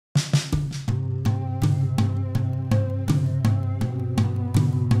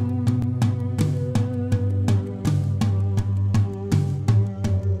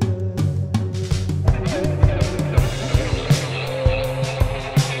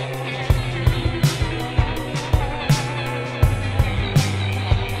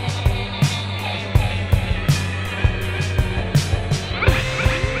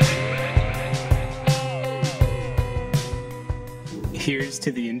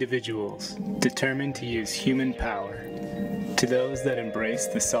to the individuals determined to use human power, to those that embrace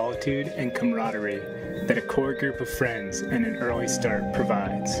the solitude and camaraderie that a core group of friends and an early start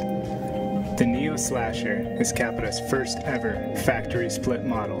provides. The Neo Slasher is CAPiTA's first ever factory split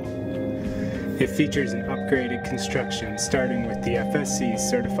model. It features an upgraded construction starting with the FSC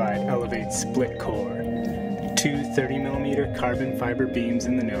certified Elevate split core, two 30mm carbon fiber beams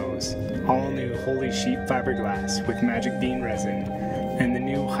in the nose, all new Holy Sheet fiberglass with Magic Bean resin, and the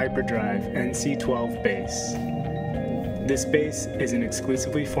new Hyperdrive NC12 base. This base is an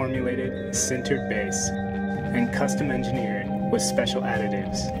exclusively formulated, sintered base and custom engineered with special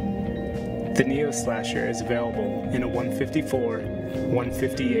additives. The Neo Slasher is available in a 154,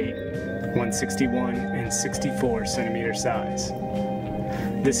 158, 161, and 64 centimeter size.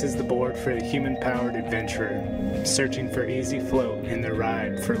 This is the board for the human-powered adventurer, searching for easy float in their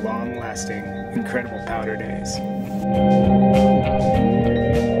ride for long-lasting, incredible powder days.